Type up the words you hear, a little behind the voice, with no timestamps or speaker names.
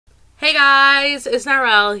Hey guys, it's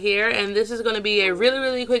Narelle here, and this is going to be a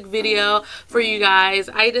really quick video for you guys.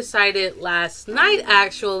 I decided last night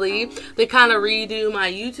actually to kind of redo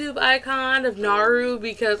my YouTube icon of Naru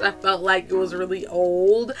because I felt like it was really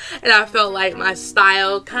old and I felt like my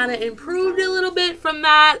style kind of improved a little bit from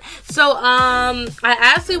that. So I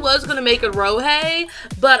actually was going to make a Rohei,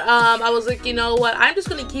 but I was like, you know what, I'm just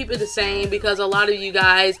going to keep it the same because a lot of you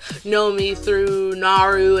guys know me through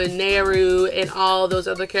Naru and Neru and all those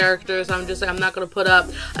other characters. I'm just like, I'm not going to put up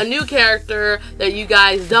a new character that you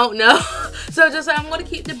guys don't know. So just I'm going to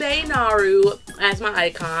keep the Bay Naru as my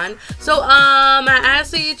icon. So I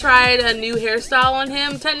actually tried a new hairstyle on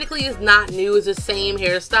him. Technically it's not new, it's the same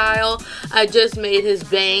hairstyle. I just made his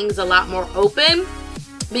bangs a lot more open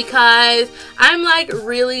because I'm like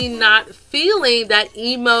really not feeling that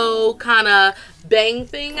emo kind of bang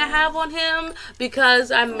thing I have on him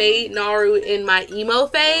because I made Naru in my emo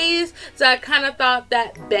phase. So I kind of thought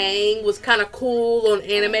that bang was kind of cool on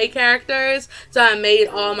anime characters. So I made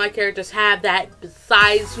all my characters have that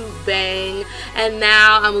side swoop bang. And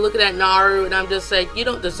now I'm looking at Naru and I'm just like, you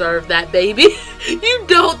don't deserve that, baby. You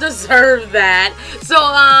don't deserve that. So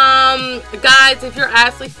guys, if you're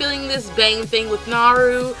actually feeling this bang thing with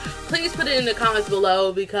Naru, please put it in the comments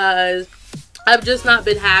below because I've just not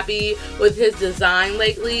been happy with his design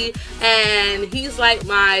lately, and he's like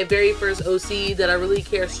my very first OC that I really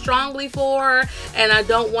care strongly for, and I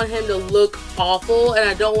don't want him to look awful, and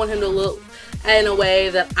I don't want him to look in a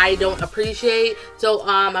way that I don't appreciate. So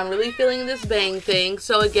I'm really feeling this bang thing.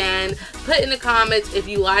 So again, put in the comments if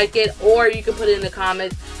you like it, or you can put in the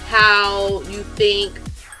comments how you think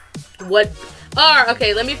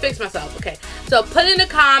okay, let me fix myself. Okay, so put in the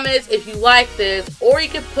comments if you like this, or you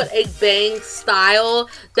can put a bang style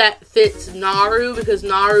that fits Naru because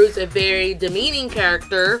Naru's a very demeaning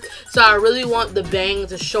character. So I really want the bang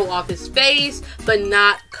to show off his face, but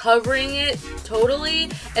not covering it totally,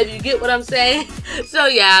 if you get what I'm saying. So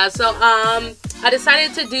yeah, so I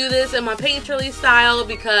decided to do this in my Painterly style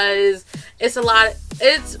because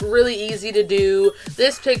it's really easy to do.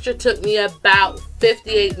 This picture took me about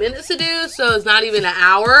 58 minutes to do, so it's not even an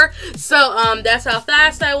hour. So that's how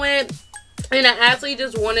fast I went. And I actually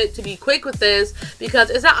just wanted to be quick with this because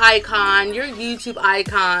it's an icon. Your YouTube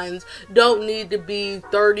icons don't need to be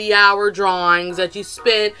 30-hour drawings that you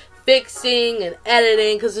spent fixing and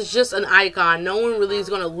editing because it's just an icon. No one really is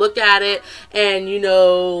going to look at it and, you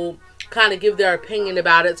know, kind of give their opinion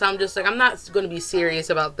about it. So I'm just like, I'm not going to be serious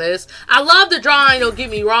about this. I love the drawing, don't get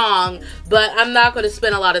me wrong, but I'm not going to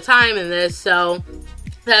spend a lot of time in this. So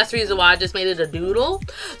that's the reason why I just made it a doodle.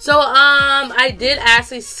 So I did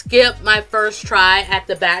actually skip my first try at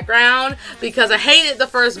the background because I hated the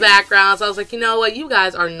first background. So I was like, you know what, you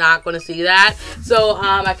guys are not going to see that. So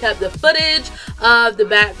I kept the footage of the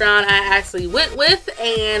background I actually went with,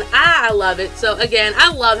 and I love it. So again,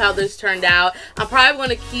 I love how this turned out. I'm probably going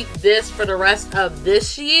to keep this for the rest of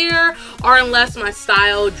this year, or unless my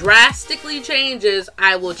style drastically changes,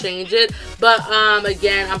 I will change it. But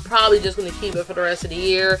again, I'm probably just going to keep it for the rest of the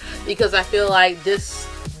year because I feel like this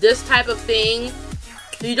type of thing,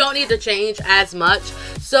 you don't need to change as much.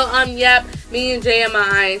 So yep, me and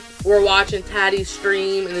JMI were watching Tattie's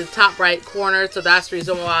stream in the top right corner, so that's the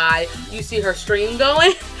reason why you see her stream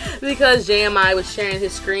going because JMI was sharing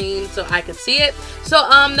his screen so I could see it. So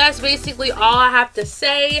that's basically all I have to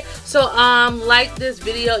say. So like this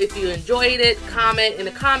video if you enjoyed it, comment in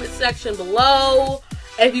the comment section below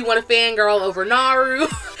if you want to fangirl over Naru.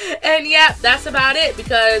 And yeah, that's about it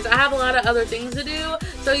because I have a lot of other things to do.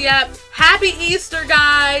 So yeah, happy Easter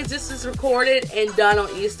guys. This is recorded and done on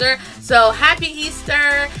Easter. So happy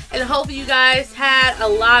Easter, and hope you guys had a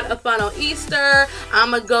lot of fun on Easter.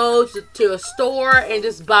 I'm gonna go to a store and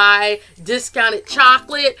just buy discounted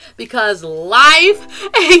chocolate because life.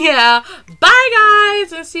 And yeah, bye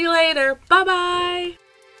guys and see you later. Bye bye.